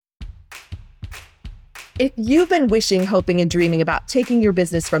If you've been wishing, hoping, and dreaming about taking your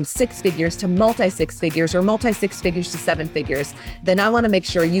business from 6 figures to multi-6 figures or multi-6 figures to 7 figures, then I want to make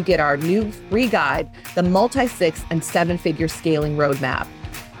sure you get our new free guide, the Multi-6 and 7-Figure Scaling Roadmap.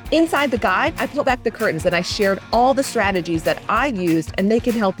 Inside the guide, I pulled back the curtains and I shared all the strategies that I used, and they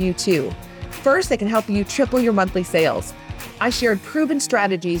can help you too. First, they can help you triple your monthly sales. I shared proven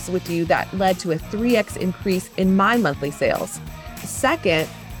strategies with you that led to a 3x increase in my monthly sales. Second,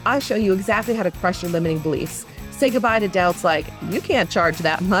 I show you exactly how to crush your limiting beliefs. Say goodbye to doubts like, you can't charge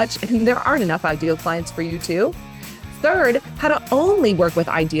that much, and there aren't enough ideal clients for you too. Third, how to only work with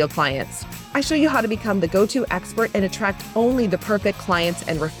ideal clients. I show you how to become the go-to expert and attract only the perfect clients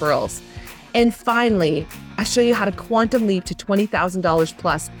and referrals. And finally, I show you how to quantum leap to $20,000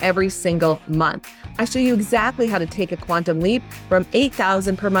 plus every single month. I show you exactly how to take a quantum leap from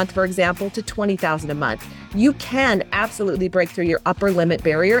 $8,000 per month, for example, to $20,000 a month. You can absolutely break through your upper limit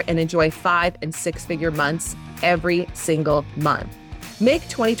barrier and enjoy 5- and 6-figure months every single month. Make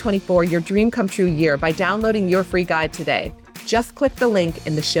 2024 your dream come true year by downloading your free guide today. Just click the link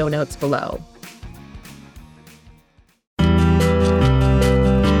in the show notes below.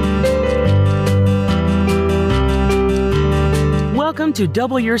 Welcome to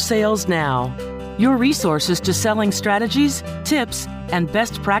Double Your Sales Now, your resources to selling strategies, tips, and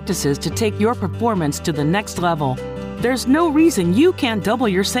best practices to take your performance to the next level. There's no reason you can't double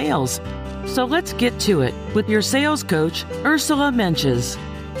your sales. So let's get to it with your sales coach, Ursula Mentjes.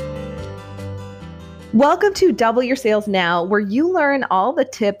 Welcome to Double Your Sales Now, where you learn all the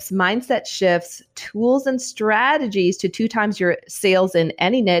tips, mindset shifts, tools, and strategies to 2 times your sales in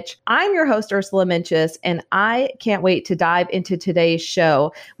any niche. I'm your host, Ursula Mentjes, and I can't wait to dive into today's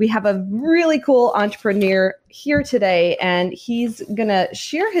show. We have a really cool entrepreneur here today, and he's going to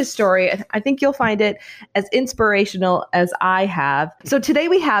share his story. I think you'll find it as inspirational as I have. So today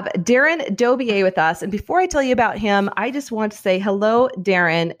we have Darren Daubier with us. And before I tell you about him, I just want to say hello,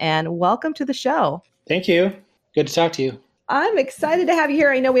 Darren, and welcome to the show. Thank you. Good to talk to you. I'm excited to have you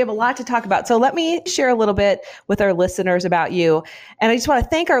here. I know we have a lot to talk about. So let me share a little bit with our listeners about you. And I just want to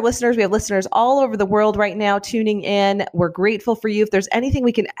thank our listeners. We have listeners all over the world right now tuning in. We're grateful for you. If there's anything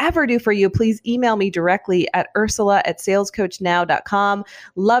we can ever do for you, please email me directly at ursula@salescoachnow.com.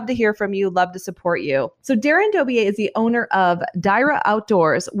 Love to hear from you. Love to support you. So Darren Daubier is the owner of Dyra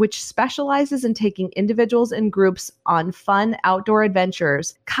Outdoors, which specializes in taking individuals and groups on fun outdoor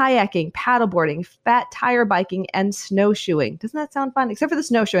adventures, kayaking, paddleboarding, fat tire biking, and snowshoeing. Doesn't that sound fun? Except for the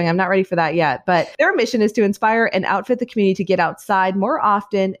snowshoeing. I'm not ready for that yet. But their mission is to inspire and outfit the community to get outside more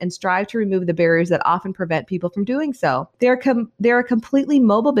often and strive to remove the barriers that often prevent people from doing so. They're a completely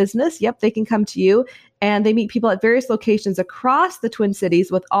mobile business. Yep, they can come to you. And they meet people at various locations across the Twin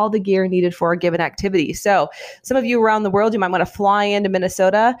Cities with all the gear needed for a given activity. So some of you around the world, you might want to fly into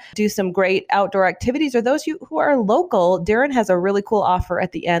Minnesota, do some great outdoor activities, or those who are local. Darren has a really cool offer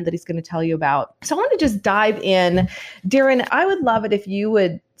at the end that he's going to tell you about. So I want to just dive in. Darren, I would love it if you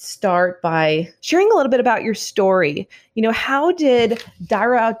would start by sharing a little bit about your story. How did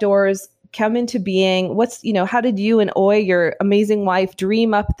Dyra Outdoors come into being? How did you and Oy, your amazing wife,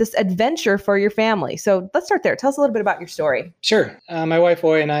 dream up this adventure for your family? So let's start there. Tell us a little bit about your story. Sure. My wife,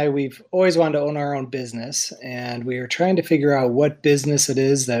 Oy, and I, we've always wanted to own our own business, and we were trying to figure out what business it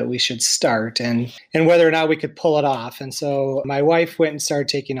is that we should start and whether or not we could pull it off. And so my wife went and started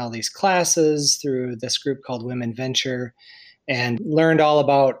taking all these classes through this group called Women Venture, and learned all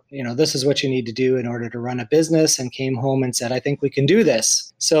about, this is what you need to do in order to run a business, and came home and said, I think we can do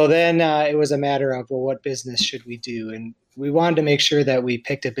this. So then it was a matter of, well, what business should we do? And we wanted to make sure that we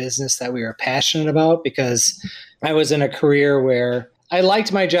picked a business that we were passionate about, because I was in a career where I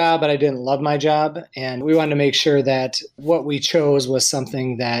liked my job, but I didn't love my job. And we wanted to make sure that what we chose was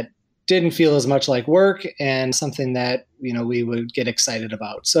something that didn't feel as much like work and something that, we would get excited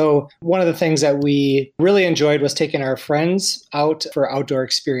about. So one of the things that we really enjoyed was taking our friends out for outdoor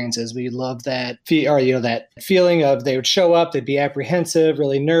experiences. We loved that feeling of they would show up, they'd be apprehensive,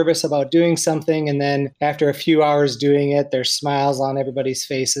 really nervous about doing something. And then after a few hours doing it, there's smiles on everybody's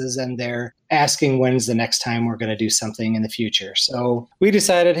faces and they're asking when's the next time we're going to do something in the future. So we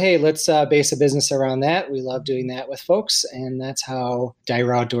decided, hey, let's base a business around that. We love doing that with folks. And that's how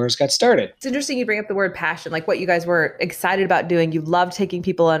Dyra Outdoors got started. It's interesting you bring up the word passion, like what you guys were excited about doing. You love taking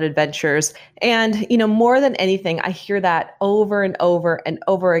people on adventures. And, more than anything, I hear that over and over and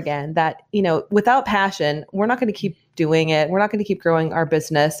over again, that, without passion, we're not going to keep doing it. We're not going to keep growing our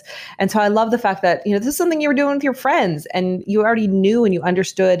business. And so I love the fact that, this is something you were doing with your friends and you already knew and you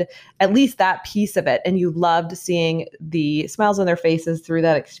understood at least that piece of it. And you loved seeing the smiles on their faces through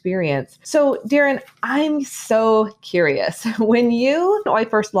that experience. So Darren, I'm so curious. When you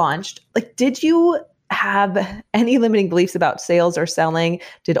first launched, did you have any limiting beliefs about sales or selling?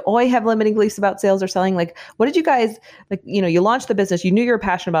 Did Oi have limiting beliefs about sales or selling? Like, what did you guys, like, you launched the business, you knew you were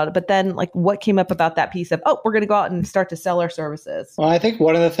passionate about it, but then like what came up about that piece of, we're going to go out and start to sell our services? Well, I think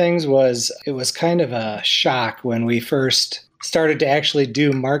one of the things was it was kind of a shock when we first started to actually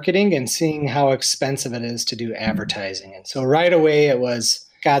do marketing and seeing how expensive it is to do advertising. And so right away it was,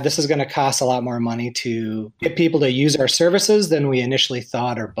 God, this is going to cost a lot more money to get people to use our services than we initially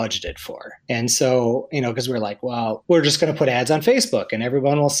thought or budgeted for. And so, because we're like, well, we're just going to put ads on Facebook and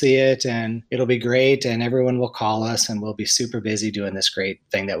everyone will see it and it'll be great and everyone will call us and we'll be super busy doing this great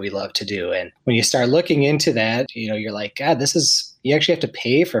thing that we love to do. And when you start looking into that, you're like, God, you actually have to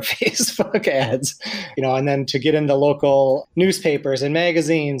pay for Facebook ads, and then to get into local newspapers and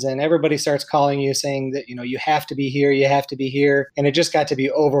magazines and everybody starts calling you saying that, you have to be here, you have to be here. And it just got to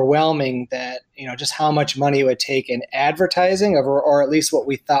be overwhelming that, just how much money it would take in advertising or at least what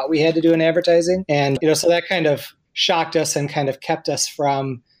we thought we had to do in advertising. And, so that kind of shocked us and kind of kept us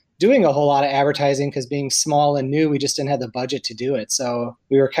from doing a whole lot of advertising because being small and new, we just didn't have the budget to do it. So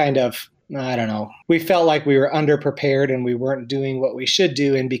we were kind of, I don't know. We felt like we were underprepared and we weren't doing what we should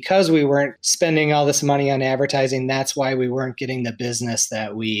do. And because we weren't spending all this money on advertising, that's why we weren't getting the business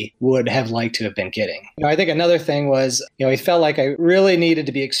that we would have liked to have been getting. I think another thing was, I felt like I really needed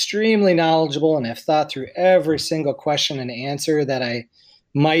to be extremely knowledgeable and have thought through every single question and answer that I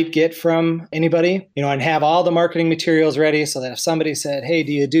might get from anybody, and have all the marketing materials ready so that if somebody said, hey,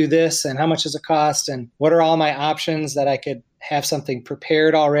 do you do this? And how much does it cost? And what are all my options, that I could have something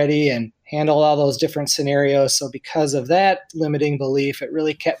prepared already and handle all those different scenarios. So because of that limiting belief, it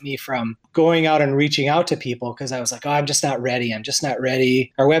really kept me from going out and reaching out to people because I was like, I'm just not ready. I'm just not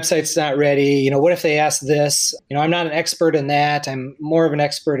ready. Our website's not ready. What if they ask this? I'm not an expert in that. I'm more of an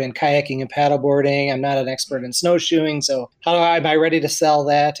expert in kayaking and paddleboarding. I'm not an expert in snowshoeing. So am I ready to sell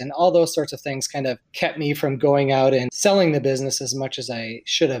that? And all those sorts of things kind of kept me from going out and selling the business as much as I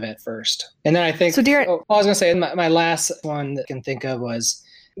should have at first. And then I think, so Darren, I was going to say my last one that I can think of was,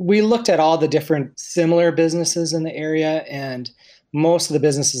 we looked at all the different similar businesses in the area, and most of the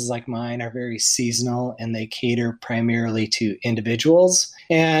businesses like mine are very seasonal and they cater primarily to individuals.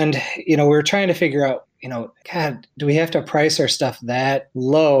 And, we're trying to figure out, God, do we have to price our stuff that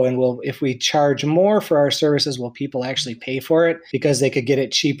low? And if we charge more for our services, will people actually pay for it because they could get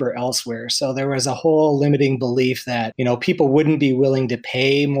it cheaper elsewhere? So there was a whole limiting belief that, people wouldn't be willing to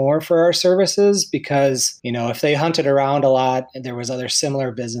pay more for our services because, if they hunted around a lot, there was other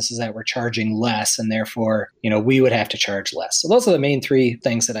similar businesses that were charging less and therefore, we would have to charge less. So those are the main three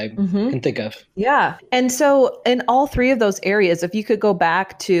things that I can think of. Yeah. And so in all three of those areas, if you could go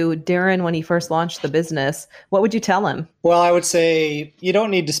back to Darren when he first launched the business, what would you tell him? Well, I would say you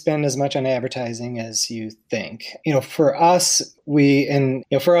don't need to spend as much on advertising as you think. For us,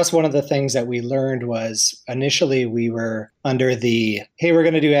 one of the things that we learned was initially we were under the, hey, we're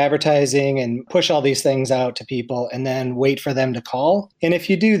going to do advertising and push all these things out to people and then wait for them to call. And if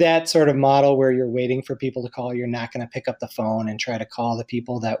you do that sort of model where you're waiting for people to call, you're not going to pick up the phone and try to call the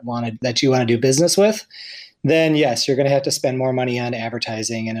people that you want to do business with. Then yes, you're going to have to spend more money on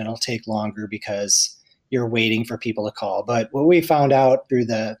advertising and it'll take longer because you're waiting for people to call. But what we found out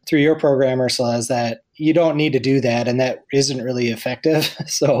through your program, Ursula, is that you don't need to do that, and that isn't really effective.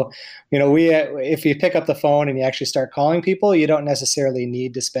 So, if you pick up the phone and you actually start calling people, you don't necessarily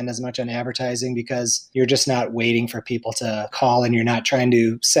need to spend as much on advertising because you're just not waiting for people to call and you're not trying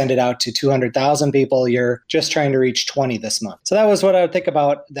to send it out to 200,000 people. You're just trying to reach 20 this month. So that was what I would think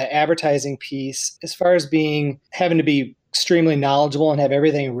about the advertising piece. As far as having to be extremely knowledgeable and have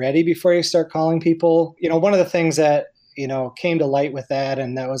everything ready before you start calling people. One of the things that, came to light with that,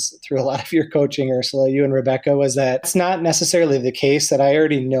 and that was through a lot of your coaching, Ursula, you and Rebecca, was that it's not necessarily the case that I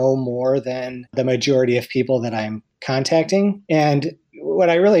already know more than the majority of people that I'm contacting. And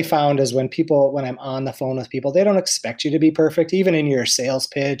what I really found is when I'm on the phone with people, they don't expect you to be perfect, even in your sales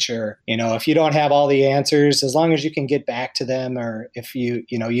pitch, or, if you don't have all the answers, as long as you can get back to them, or if you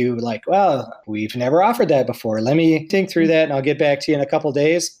like, well, we've never offered that before. Let me think through that and I'll get back to you in a couple of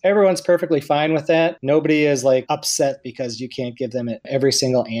days. Everyone's perfectly fine with that. Nobody is like upset because you can't give them every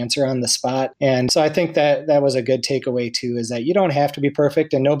single answer on the spot. And so I think that was a good takeaway too, is that you don't have to be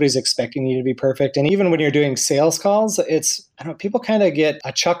perfect and nobody's expecting you to be perfect. And even when you're doing sales calls, it's I don't know, people kind of get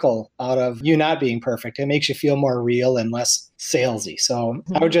a chuckle out of you not being perfect. It makes you feel more real and less salesy. So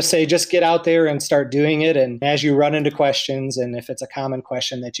I would just say, just get out there and start doing it. And as you run into questions, and if it's a common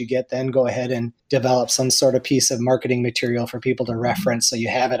question that you get, then go ahead and develop some sort of piece of marketing material for people to reference so you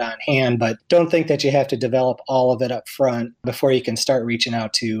have it on hand. But don't think that you have to develop all of it up front before you can start reaching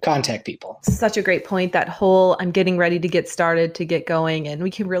out to contact people. Such a great point. That whole, I'm getting ready to get started, to get going. And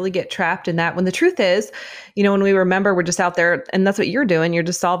we can really get trapped in that when the truth is, when we remember we're just out there, and that's what you're doing. You're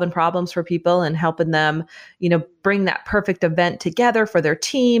just solving problems for people and helping them, bring that perfect event together for their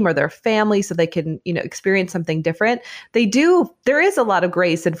team or their family so they can, experience something different. There is a lot of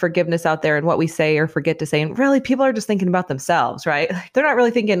grace and forgiveness out there in what we say or forget to say. And really, people are just thinking about themselves, right? They're not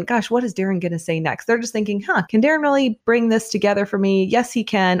really thinking, gosh, what is Darren going to say next? They're just thinking, can Darren really bring this together for me? Yes, he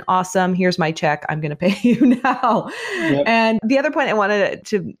can. Awesome. Here's my check. I'm going to pay you now. Yep. And the other point I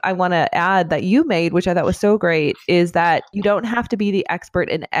want to add that you made, which I thought was so great, is that you don't have to be the expert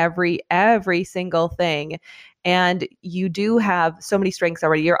in every single thing. And you do have so many strengths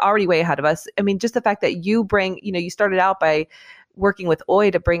already. You're already way ahead of us. I mean, just the fact that you bring, you started out by working with OI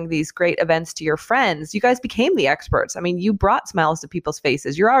to bring these great events to your friends. You guys became the experts. I mean, you brought smiles to people's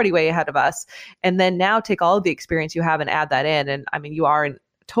faces. You're already way ahead of us. And then now take all of the experience you have and add that in. And I mean, you are an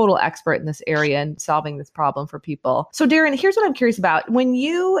total expert in this area and solving this problem for people. So Darren, here's what I'm curious about. When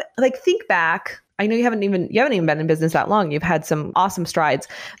you think back, I know you haven't even been in business that long. You've had some awesome strides,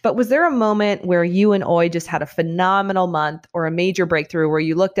 but was there a moment where you and OI just had a phenomenal month or a major breakthrough where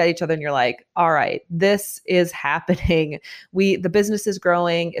you looked at each other and you're like, all right, this is happening. The business is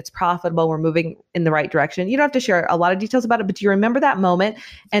growing. It's profitable. We're moving in the right direction. You don't have to share a lot of details about it, but do you remember that moment?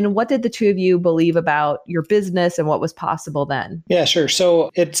 And what did the two of you believe about your business and what was possible then? Yeah, sure. So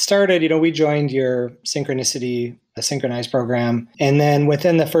it started, we joined your Synchronicity, the Synchronized program. And then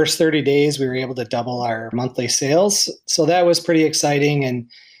within the first 30 days, we were able to double our monthly sales. So that was pretty exciting. And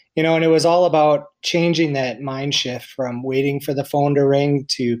it was all about changing that mind shift from waiting for the phone to ring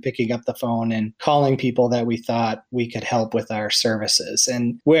to picking up the phone and calling people that we thought we could help with our services.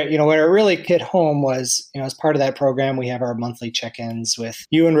 And where it really hit home was, as part of that program, we have our monthly check-ins with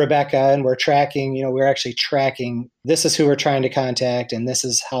you and Rebecca, and we're tracking, we're actually tracking, this is who we're trying to contact, and this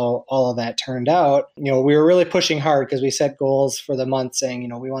is how all of that turned out. We were really pushing hard because we set goals for the month saying,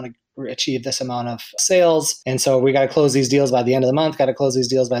 we want to achieve this amount of sales. And so we got to close these deals by the end of the month,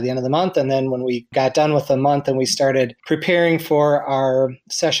 And then when we got done with the month and we started preparing for our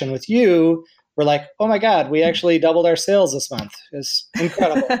session with you, we're like, oh my God, we actually doubled our sales this month. It's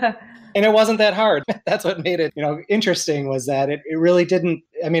incredible. And it wasn't that hard. That's what made it, interesting, was that it really didn't,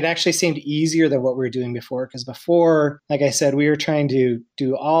 it actually seemed easier than what we were doing before. Because before, like I said, we were trying to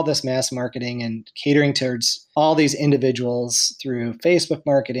do all this mass marketing and catering towards all these individuals through Facebook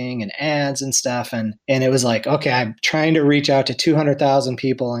marketing and ads and stuff. And it was like, okay, I'm trying to reach out to 200,000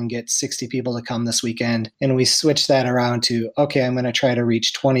 people and get 60 people to come this weekend. And we switched that around to, okay, I'm going to try to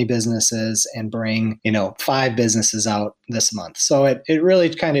reach 20 businesses and bring, 5 businesses out this month. So it really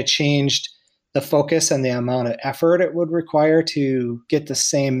kind of changed the focus and the amount of effort it would require to get the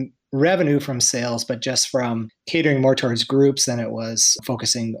same revenue from sales, but just from catering more towards groups than it was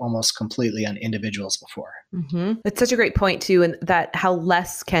focusing almost completely on individuals before. Mm-hmm. That's such a great point too. And that how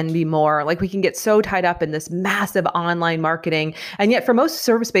less can be more. Like we can get so tied up in this massive online marketing. And yet for most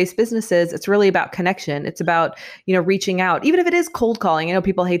service-based businesses, it's really about connection. It's about, reaching out, even if it is cold calling. I know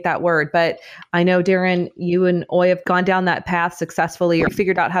people hate that word, but I know Darren, you and OI have gone down that path successfully, or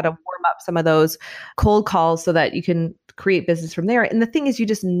figured out how to warm up some of those cold calls so that you can create business from there. And the thing is, you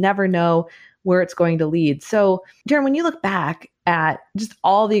just never know where it's going to lead. So Darren, when you look back at just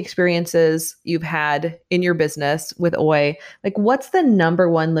all the experiences you've had in your business with OI, what's the number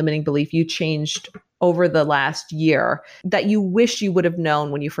one limiting belief you changed over the last year that you wish you would have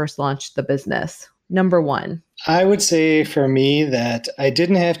known when you first launched the business? Number one. I would say for me that I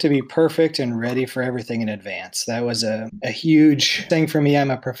didn't have to be perfect and ready for everything in advance. That was a huge thing for me. I'm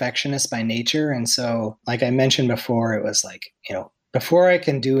a perfectionist by nature. And so, like I mentioned before, it was like, before I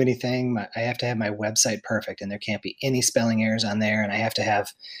can do anything, I have to have my website perfect and there can't be any spelling errors on there. And I have to have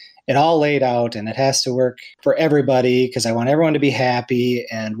it all laid out and it has to work for everybody because I want everyone to be happy.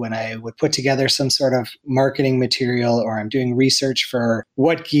 And when I would put together some sort of marketing material or I'm doing research for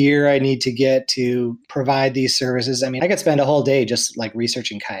what gear I need to get to provide these services, I could spend a whole day just like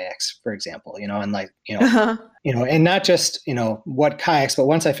researching kayaks, for example, and and not just, what kayaks, but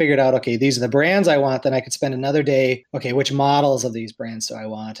once I figured out, okay, these are the brands I want, then I could spend another day, okay, which models of these brands do I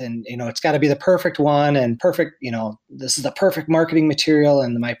want? And, it's got to be the perfect one and perfect, this is the perfect marketing material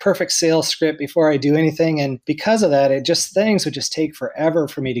and my perfect sales script before I do anything. And because of that, things would just take forever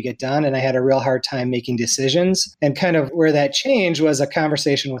for me to get done. And I had a real hard time making decisions. And kind of where that changed was a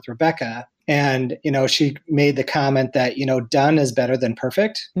conversation with Rebecca. And, she made the comment that, done is better than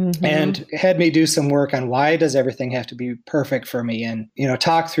perfect, and had me do some work on why does everything have to be perfect for me, and,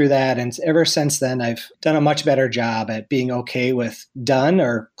 talk through that. And ever since then, I've done a much better job at being okay with done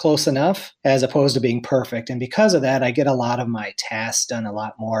or close enough as opposed to being perfect. And because of that, I get a lot of my tasks done a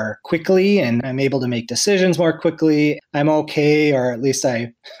lot more quickly, and I'm able to make decisions more quickly. I'm okay, or at least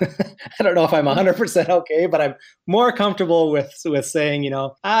I don't know if I'm 100% okay, but I'm more comfortable with saying,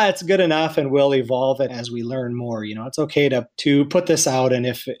 it's good enough and we'll evolve it as we learn more. It's okay to put this out. And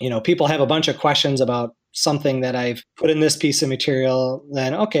if, people have a bunch of questions about something that I've put in this piece of material,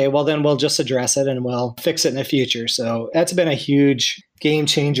 then okay, well, then we'll just address it and we'll fix it in the future. So that's been a huge game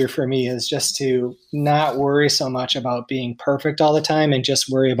changer for me, is just to not worry so much about being perfect all the time and just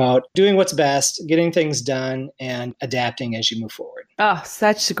worry about doing what's best, getting things done, and adapting as you move forward. Oh,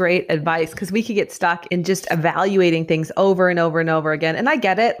 such great advice, because we could get stuck in just evaluating things over and over and over again. And I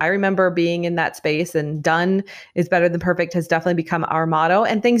get it. I remember being in that space, and done is better than perfect has definitely become our motto,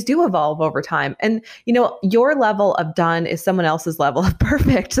 and things do evolve over time. And, your level of done is someone else's level of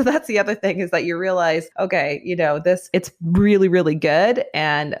perfect. So that's the other thing, is that you realize, okay, it's really, really good,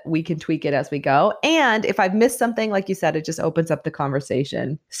 and we can tweak it as we go. And if I've missed something, like you said, it just opens up the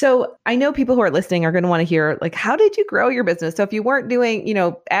conversation. So I know people who are listening are going to want to hear, like, how did you grow your business? So if you weren't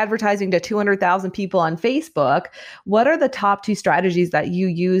doing, advertising to 200,000 people on Facebook, what are the top 2 strategies that you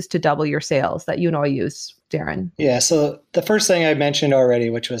use to double your sales that you know I use, Darren? Yeah. So the first thing I mentioned already,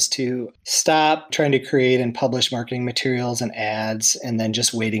 which was to stop trying to create and publish marketing materials and ads, and then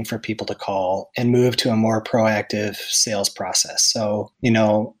just waiting for people to call, and move to a more proactive sales process. So,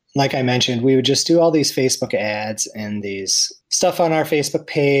 like I mentioned, we would just do all these Facebook ads and these stuff on our Facebook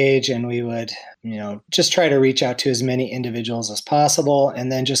page, and we would, just try to reach out to as many individuals as possible,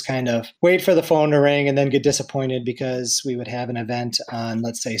 and then just kind of wait for the phone to ring, and then get disappointed because we would have an event on,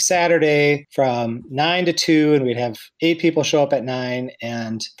 let's say, Saturday from 9 to 2, and we'd have 8 people show up at 9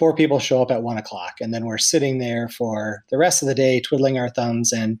 and 4 people show up at 1 o'clock. And then we're sitting there for the rest of the day, twiddling our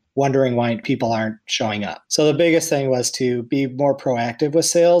thumbs and wondering why people aren't showing up. So the biggest thing was to be more proactive with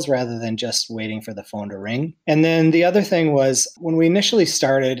sales rather than just waiting for the phone to ring. And then the other thing was, when we initially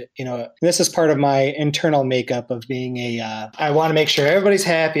started, this is part of my internal makeup of being I want to make sure everybody's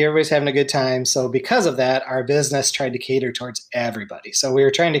happy, everybody's having a good time. So because of that, our business tried to cater towards everybody. So we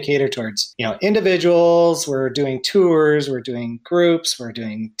were trying to cater towards, individuals, we're doing tours, we're doing groups, we're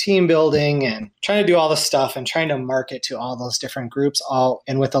doing team building, and trying to do all this stuff and trying to market to all those different groups,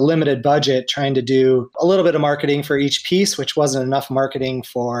 and with a limited budget, trying to do a little bit of marketing for each piece, which wasn't enough marketing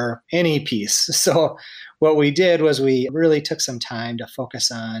for any piece. So what we did was we really took some time to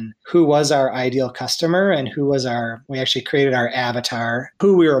focus on who was our ideal customer and we actually created our avatar,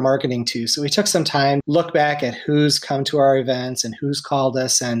 who we were marketing to. So we took some time, look back at who's come to our events and who's called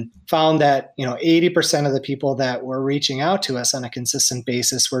us, and found that, 80% of the people that were reaching out to us on a consistent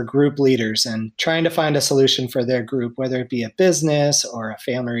basis were group leaders and trying to find a solution for their group, whether it be a business or a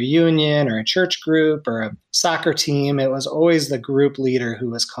family reunion or a church group or a soccer team. It was always the group leader who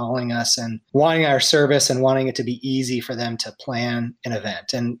was calling us and wanting our service and wanting it to be easy for them to plan an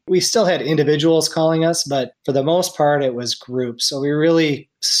event. And we still had individuals calling us, but for the most part, it was groups. So we really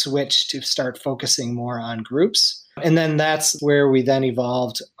switched to start focusing more on groups. And then that's where we then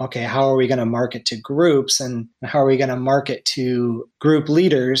evolved, okay, how are we going to market to groups, and how are we going to market to group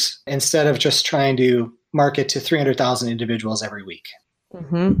leaders instead of just trying to market to 300,000 individuals every week?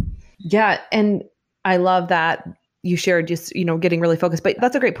 Mm-hmm. Yeah. And I love that you shared just, getting really focused, but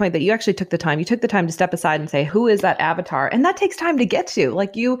that's a great point that you actually took the time. You took the time to step aside and say, who is that avatar? And that takes time to get to.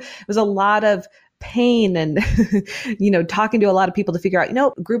 It was a lot of pain and, talking to a lot of people to figure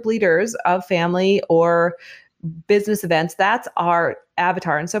out, group leaders of family or business events, that's our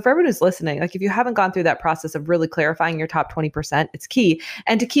avatar. And so for everyone who's listening, if you haven't gone through that process of really clarifying your top 20%, it's key.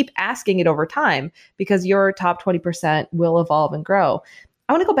 And to keep asking it over time, because your top 20% will evolve and grow.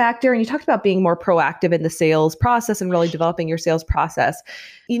 I want to go back, Darren. You talked about being more proactive in the sales process and really developing your sales process.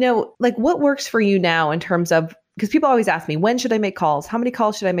 What works for you now in terms of because people always ask me, when should I make calls? How many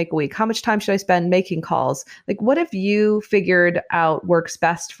calls should I make a week? How much time should I spend making calls? Like, what have you figured out works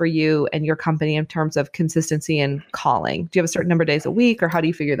best for you and your company in terms of consistency and calling? Do you have a certain number of days a week, or how do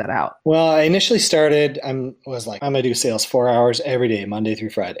you figure that out? Well, I initially started, was like, I'm going to do sales 4 hours every day, Monday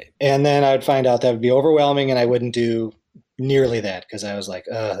through Friday. And then I would find out that would be overwhelming and I wouldn't do nearly that because I was like,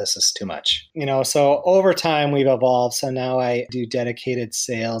 this is too much. So over time we've evolved. So now I do dedicated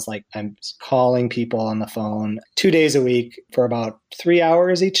sales. Like I'm calling people on the phone 2 days a week for about 3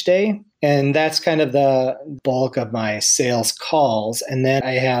 hours each day. And that's kind of the bulk of my sales calls. And then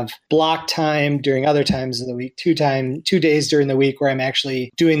I have block time during other times of the week, 2 days during the week where I'm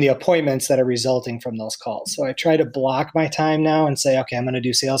actually doing the appointments that are resulting from those calls. So I try to block my time now and say, okay, I'm going to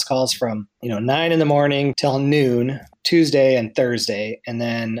do sales calls from 9 in the morning till noon, Tuesday and Thursday. And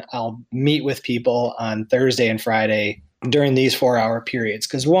then I'll meet with people on Thursday and Friday during these 4-hour periods.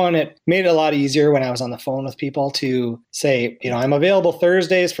 Because one, it made it a lot easier when I was on the phone with people to say, I'm available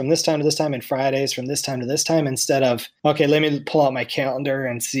Thursdays from this time to this time and Fridays from this time to this time, instead of, okay, let me pull out my calendar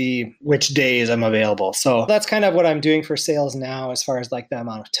and see which days I'm available. So that's kind of what I'm doing for sales now as far as like the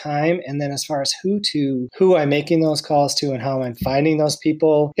amount of time. And then as far as who I'm making those calls to and how I'm finding those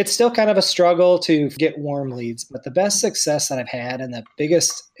people, it's still kind of a struggle to get warm leads. But the best success that I've had and the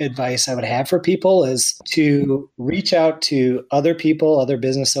biggest advice I would have for people is to reach out to other people, other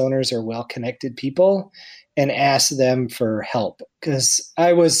business owners or well-connected people, and ask them for help. Because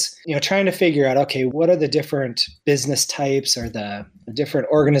I was, trying to figure out, okay, what are the different business types or the different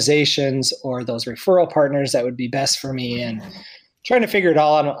organizations or those referral partners that would be best for me, and trying to figure it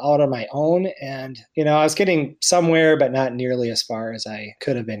all out on my own. And, I was getting somewhere, but not nearly as far as I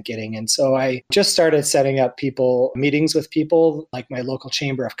could have been getting. And so I just started setting up meetings with people like my local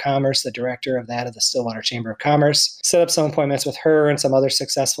Chamber of Commerce, the director of the Stillwater Chamber of Commerce, set up some appointments with her and some other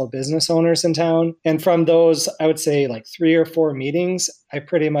successful business owners in town. And from those, I would say like 3 or 4 meetings, I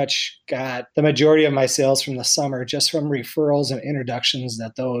pretty much got the majority of my sales from the summer just from referrals and introductions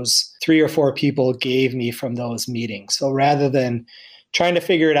that those 3 or 4 people gave me from those meetings. So rather than trying to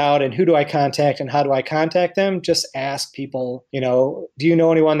figure it out and who do I contact and how do I contact them, just ask people, do you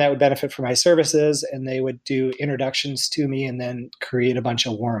know anyone that would benefit from my services? And they would do introductions to me and then create a bunch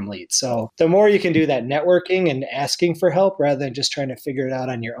of warm leads. So the more you can do that networking and asking for help rather than just trying to figure it out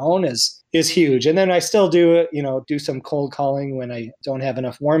on your own is huge. And then I still do some cold calling when I don't have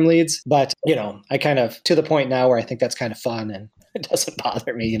enough warm leads. But, I kind of to the point now where I think that's kind of fun and it doesn't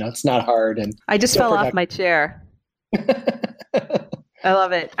bother me. It's not hard. And I just fell off my chair. I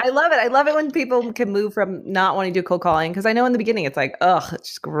love it. I love it when people can move from not wanting to do cold calling. Because I know in the beginning, it's like, it's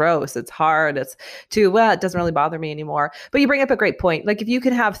just gross. It's hard. It doesn't really bother me anymore. But you bring up a great point. Like if you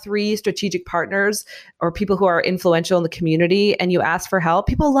can have 3 strategic partners or people who are influential in the community and you ask for help,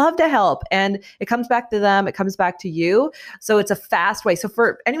 people love to help. And it comes back to them. It comes back to you. So it's a fast way. So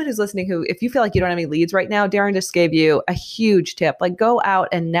for anyone who's listening if you feel like you don't have any leads right now, Darren just gave you a huge tip. Like go out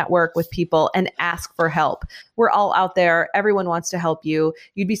and network with people and ask for help. We're all out there. Everyone wants to help you.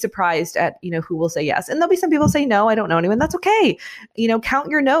 You'd be surprised at, who will say yes. And there'll be some people say, no, I don't know anyone. That's okay. Count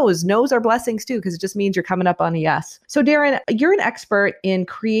your no's. No's are blessings too, because it just means you're coming up on a yes. So Darren, you're an expert in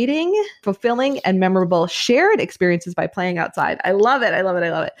creating fulfilling and memorable shared experiences by playing outside. I love it. I love it.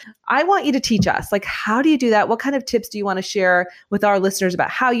 I love it. I want you to teach us, like, how do you do that? What kind of tips do you want to share with our listeners about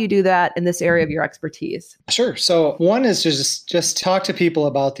how you do that in this area of your expertise? Sure. So one is just talk to people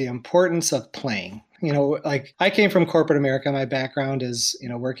about the importance of playing. Like I came from corporate America. My background is,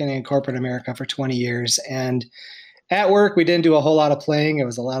 working in corporate America for 20 years. And at work, we didn't do a whole lot of playing. It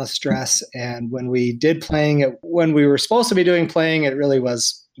was a lot of stress. And when we did playing, when we were supposed to be doing playing, it really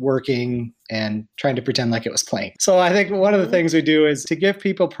was working and trying to pretend like it was playing. So I think one of the things we do is to give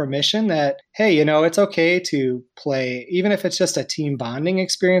people permission that, hey, it's okay to play, even if it's just a team bonding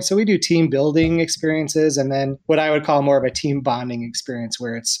experience. So we do team building experiences and then what I would call more of a team bonding experience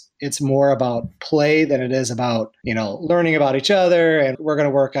where it's more about play than it is about, learning about each other. And we're going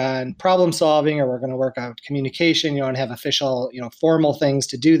to work on problem solving or we're going to work on communication, and have official, formal things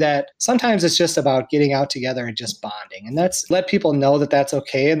to do that. Sometimes it's just about getting out together and just bonding. And let people know that that's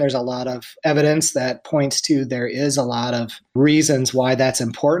okay. And there's a lot of evidence that points to there is a lot of reasons why that's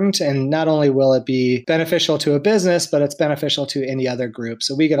important. And not only will it be beneficial to a business, but it's beneficial to any other group.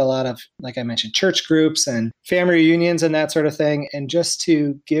 So we get a lot of, like I mentioned, church groups and family reunions and that sort of thing. And just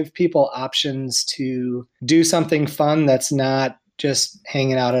to give people options to do something fun that's not just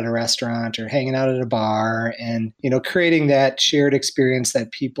hanging out at a restaurant or hanging out at a bar and, creating that shared experience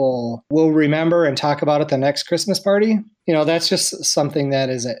that people will remember and talk about at the next Christmas party. that's just something that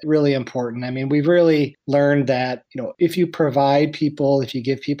is really important. I mean, we've really learned that, if you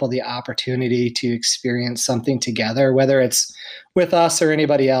give people the opportunity to experience something together, whether it's with us or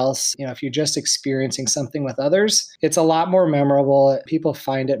anybody else, if you're just experiencing something with others, it's a lot more memorable. People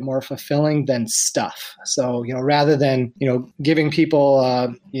find it more fulfilling than stuff. So, rather than, giving people,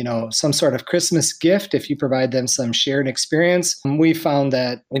 some sort of Christmas gift, if you provide them some shared experience, we found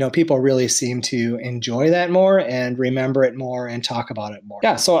that, people really seem to enjoy that more and remember it more and talk about it more.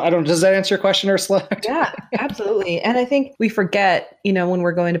 Yeah. So does that answer your question, Ursula? Yeah, absolutely. And I think we forget, when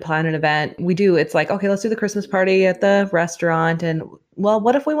we're going to plan an event, it's like, okay, let's do the Christmas party at the restaurant. And well,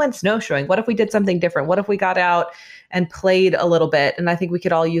 what if we went snowshoeing? What if we did something different? What if we got out and played a little bit? And I think we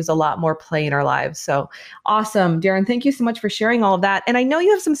could all use a lot more play in our lives. So awesome. Darren, thank you so much for sharing all of that. And I know you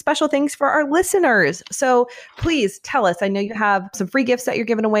have some special things for our listeners. So please tell us. I know you have some free gifts that you're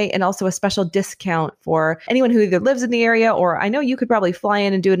giving away and also a special discount for anyone who either lives in the area, or I know you could probably fly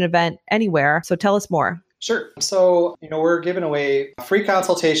in and do an event anywhere. So tell us more. Sure. So, we're giving away free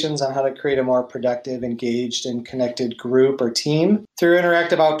consultations on how to create a more productive, engaged, and connected group or team through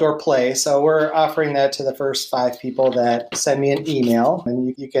interactive outdoor play. So we're offering that to the first 5 people that send me an email.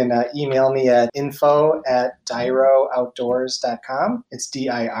 And you can email me at info@dirooutdoors.com. It's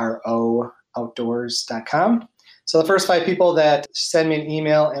DIRO outdoors.com. So the first 5 people that send me an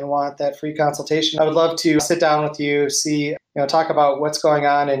email and want that free consultation, I would love to sit down with you, talk about what's going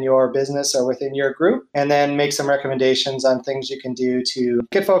on in your business or within your group, and then make some recommendations on things you can do to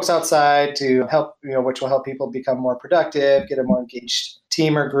get folks outside to help, which will help people become more productive, get a more engaged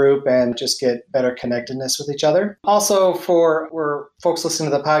team or group, and just get better connectedness with each other. Also, for folks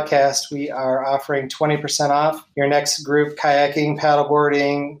listening to the podcast, we are offering 20% off your next group kayaking,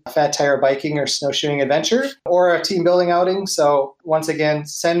 paddleboarding, fat tire biking, or snowshoeing adventure, or a team building outing. So once again,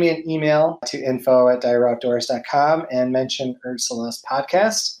 send me an email to info@dirooutdoors.com and mention Ursula's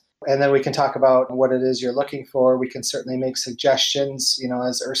podcast. And then we can talk about what it is you're looking for. We can certainly make suggestions.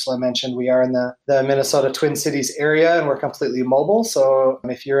 As Ursula mentioned, we are in the Minnesota Twin Cities area, and we're completely mobile. So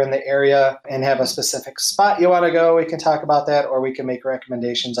if you're in the area and have a specific spot you want to go, we can talk about that, or we can make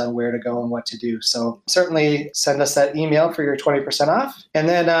recommendations on where to go and what to do. So certainly send us that email for your 20% off. And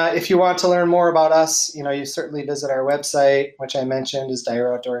then if you want to learn more about us, you certainly visit our website, which I mentioned is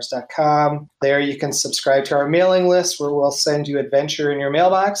dirooutdoors.com. There you can subscribe to our mailing list, where we'll send you adventure in your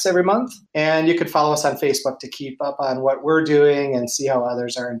mailbox every month. And you can follow us on Facebook to keep up on what we're doing and see how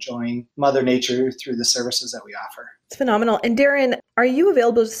others are enjoying Mother Nature through the services that we offer. It's phenomenal. And Darren, are you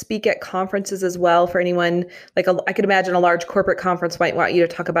available to speak at conferences as well for anyone? I could imagine a large corporate conference might want you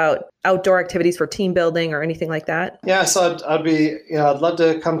to talk about outdoor activities for team building or anything like that. Yeah, so I'd love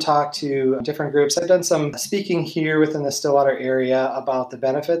to come talk to different groups. I've done some speaking here within the Stillwater area about the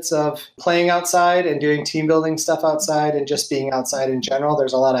benefits of playing outside and doing team building stuff outside and just being outside in general.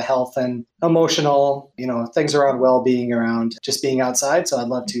 There's a lot of health and emotional, things around well-being around just being outside. So I'd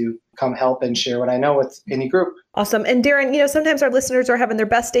love to come help and share what I know with any group. Awesome. And Darren, sometimes our listeners are having their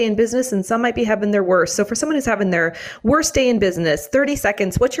best day in business and some might be having their worst. So for someone who's having their worst day in business, 30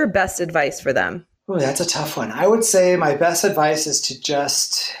 seconds, what's your best advice for them? Oh, that's a tough one. I would say my best advice is to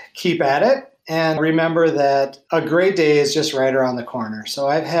just keep at it. And remember that a great day is just right around the corner. So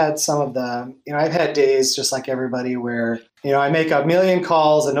I've had I've had days just like everybody where, I make a million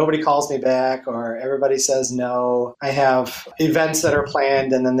calls and nobody calls me back, or everybody says no. I have events that are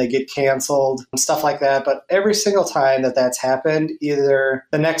planned and then they get canceled and stuff like that. But every single time that that's happened, either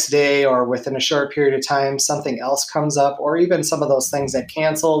the next day or within a short period of time, something else comes up, or even some of those things that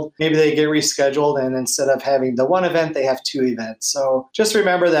canceled, maybe they get rescheduled, and instead of having the one event, they have 2 events. So just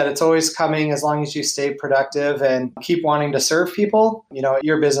remember that it's always coming. As long as you stay productive and keep wanting to serve people,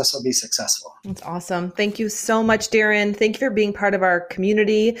 your business will be successful. That's awesome. Thank you so much, Darren. Thank you for being part of our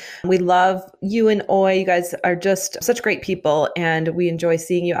community. We love you and Oi. You guys are just such great people, and we enjoy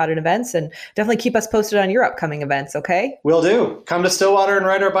seeing you out at events, and definitely keep us posted on your upcoming events, okay? Will do. Come to Stillwater and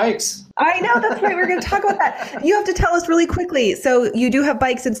ride our bikes. I know, that's right. We're going to talk about that. You have to tell us really quickly. So you do have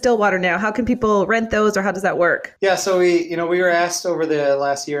bikes in Stillwater now. How can people rent those, or how does that work? Yeah, so we were asked over the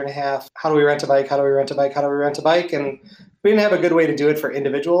last year and a half, how do we rent a bike? How do we rent a bike? How do we rent a bike? And we didn't have a good way to do it for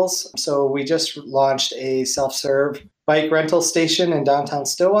individuals. So we just launched a self-serve bike rental station in downtown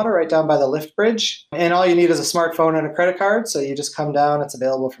Stillwater, right down by the lift bridge. And all you need is a smartphone and a credit card. So you just come down. It's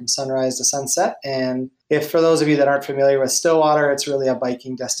available from sunrise to sunset. And if for those of you that aren't familiar with Stillwater, it's really a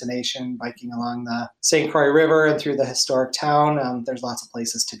biking destination, biking along the St. Croix River and through the historic town. There's lots of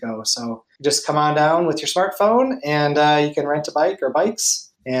places to go. So just come on down with your smartphone and you can rent a bike or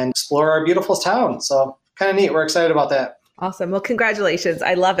bikes and explore our beautiful town. So kind of neat. We're excited about that. Awesome. Well, congratulations.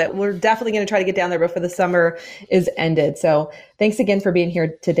 I love it. We're definitely going to try to get down there before the summer is ended. So thanks again for being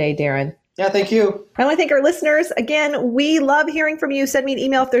here today, Darren. Yeah, thank you. I want to thank our listeners. Again, we love hearing from you. Send me an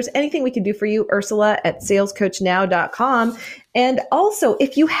email if there's anything we can do for you, Ursula@salescoachnow.com. And also,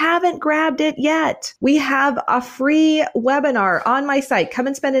 if you haven't grabbed it yet, we have a free webinar on my site. Come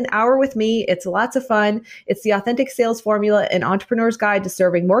and spend an hour with me. It's lots of fun. It's the Authentic Sales Formula, an entrepreneur's guide to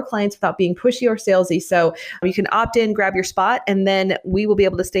serving more clients without being pushy or salesy. So you can opt in, grab your spot, and then we will be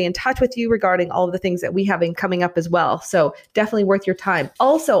able to stay in touch with you regarding all of the things that we have coming up as well. So definitely worth your time.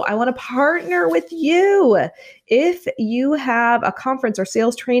 Also, I want to partner with you. If you have a conference or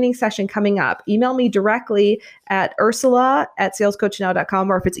sales training session coming up, email me directly at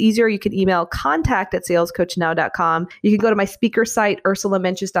Ursula@salescoachnow.com, or if it's easier, you can email contact@salescoachnow.com. You can go to my speaker site,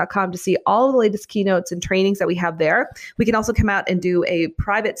 UrsulaMenches.com, to see all of the latest keynotes and trainings that we have there. We can also come out and do a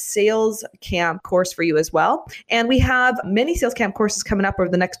private sales camp course for you as well. And we have many sales camp courses coming up over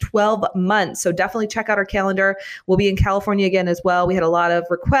the next 12 months. So definitely check out our calendar. We'll be in California again as well. We had a lot of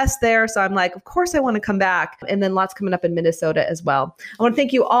requests there. So I'm like, of course I want to come back. And then lots coming up in Minnesota as well. I want to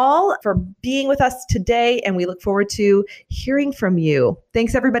thank you all for being with us today, and we look forward to hearing from you.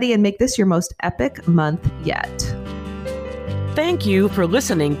 Thanks, everybody, and make this your most epic month yet. Thank you for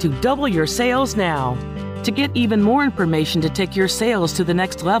listening to Double Your Sales Now. To get even more information to take your sales to the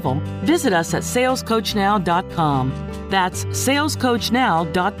next level, visit us at salescoachnow.com. That's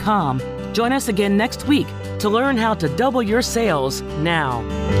salescoachnow.com. Join us again next week to learn how to double your sales now.